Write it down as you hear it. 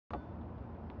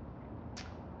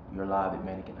You're live at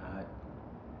Mannequin Hut.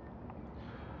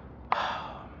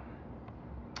 I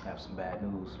have some bad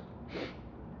news.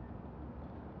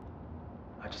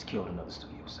 I just killed another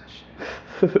studio session.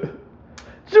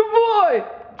 It's your boy!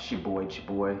 It's your boy.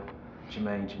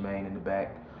 Jermaine in the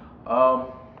back.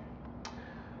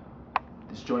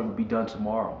 This joint will be done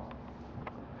tomorrow.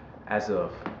 As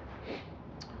of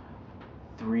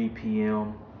 3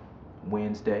 p.m.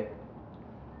 Wednesday.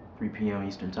 3 p.m.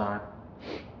 Eastern Time.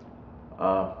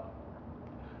 12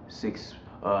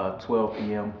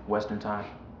 p.m. Western Time.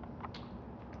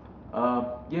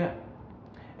 Yeah.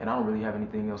 And I don't really have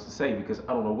anything else to say because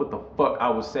I don't know what the fuck I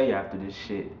would say after this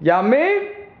shit. Y'all mean?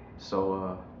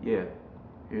 So, yeah.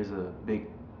 Here's a big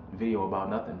video about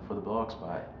nothing for the blog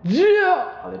spot.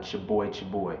 Yeah! I'll let your boy.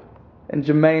 And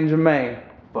Jermaine.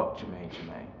 Fuck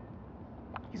Jermaine.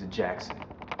 He's a Jackson.